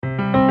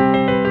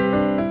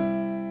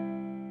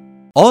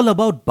All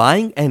about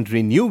buying and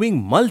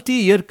renewing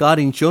multi-year car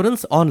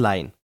insurance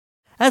online.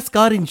 As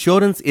car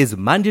insurance is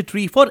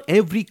mandatory for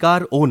every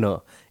car owner,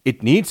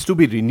 it needs to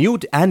be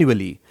renewed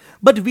annually.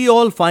 But we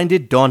all find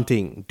it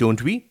daunting,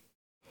 don't we?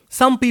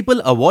 Some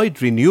people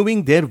avoid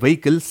renewing their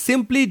vehicle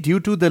simply due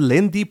to the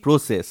lengthy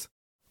process.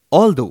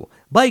 Although,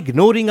 by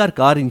ignoring our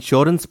car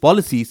insurance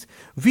policies,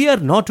 we are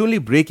not only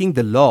breaking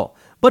the law,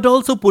 but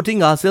also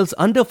putting ourselves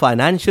under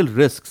financial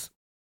risks.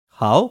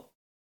 How?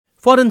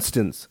 For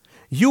instance,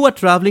 you are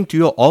traveling to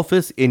your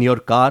office in your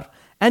car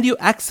and you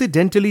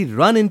accidentally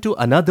run into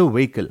another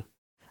vehicle.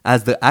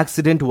 As the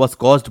accident was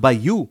caused by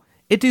you,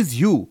 it is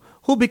you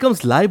who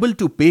becomes liable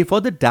to pay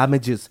for the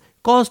damages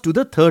caused to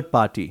the third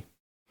party.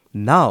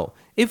 Now,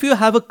 if you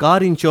have a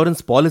car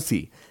insurance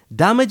policy,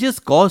 damages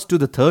caused to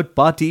the third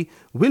party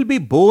will be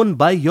borne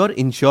by your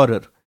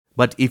insurer.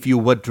 But if you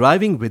were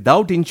driving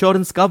without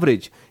insurance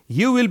coverage,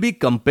 you will be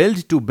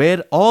compelled to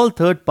bear all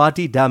third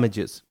party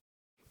damages.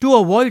 To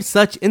avoid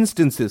such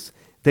instances,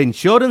 the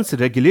Insurance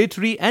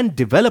Regulatory and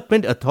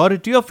Development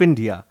Authority of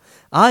India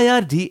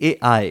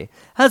 (IRDAI)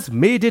 has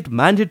made it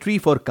mandatory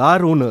for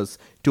car owners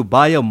to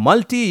buy a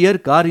multi-year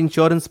car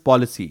insurance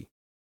policy.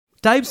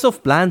 Types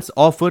of plans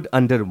offered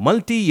under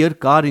multi-year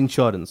car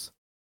insurance.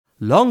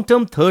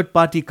 Long-term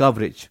third-party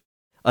coverage.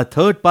 A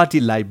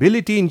third-party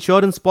liability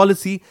insurance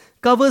policy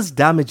covers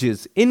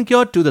damages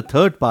incurred to the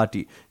third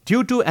party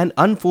due to an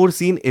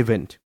unforeseen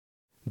event.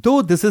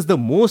 Though this is the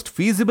most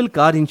feasible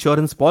car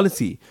insurance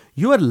policy,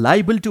 you are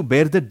liable to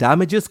bear the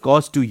damages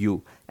caused to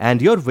you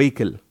and your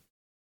vehicle.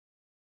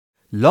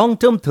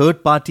 Long-term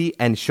third-party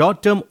and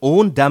short-term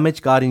own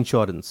damage car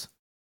insurance.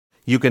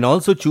 You can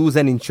also choose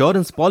an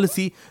insurance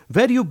policy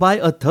where you buy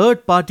a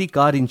third-party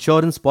car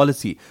insurance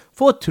policy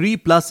for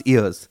 3+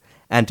 years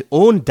and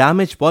own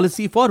damage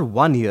policy for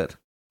 1 year.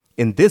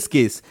 In this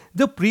case,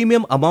 the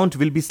premium amount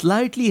will be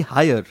slightly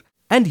higher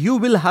and you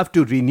will have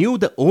to renew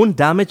the own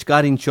damage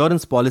car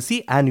insurance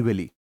policy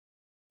annually.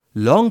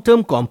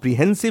 Long-term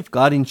comprehensive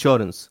car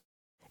insurance.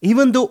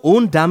 Even though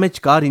own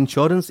damage car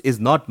insurance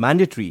is not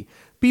mandatory,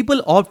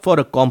 people opt for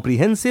a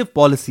comprehensive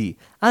policy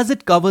as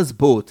it covers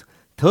both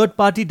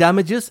third-party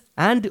damages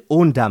and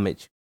own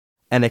damage.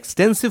 An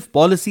extensive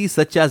policy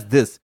such as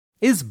this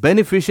is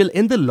beneficial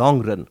in the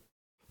long run,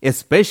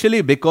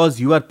 especially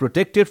because you are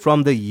protected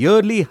from the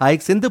yearly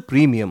hikes in the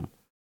premium.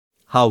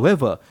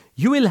 However,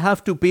 you will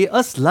have to pay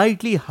a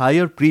slightly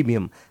higher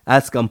premium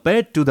as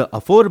compared to the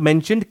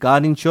aforementioned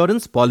car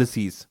insurance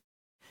policies.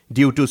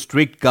 Due to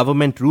strict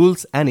government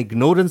rules and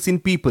ignorance in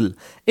people,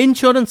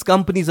 insurance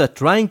companies are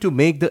trying to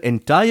make the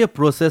entire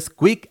process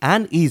quick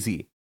and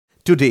easy.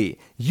 Today,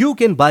 you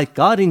can buy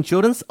car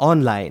insurance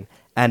online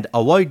and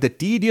avoid the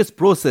tedious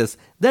process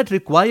that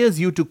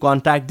requires you to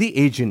contact the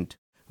agent,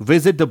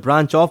 visit the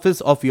branch office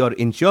of your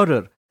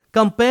insurer,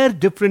 compare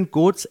different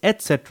quotes,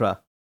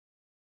 etc.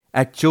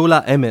 At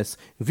Chola MS,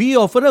 we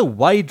offer a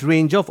wide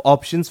range of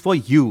options for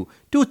you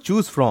to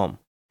choose from.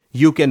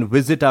 You can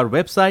visit our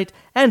website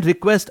and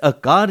request a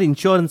car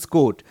insurance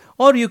quote,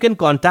 or you can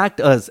contact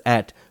us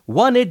at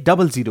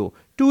 1800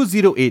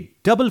 208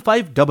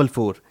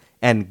 5544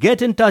 and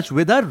get in touch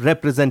with our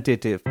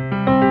representative.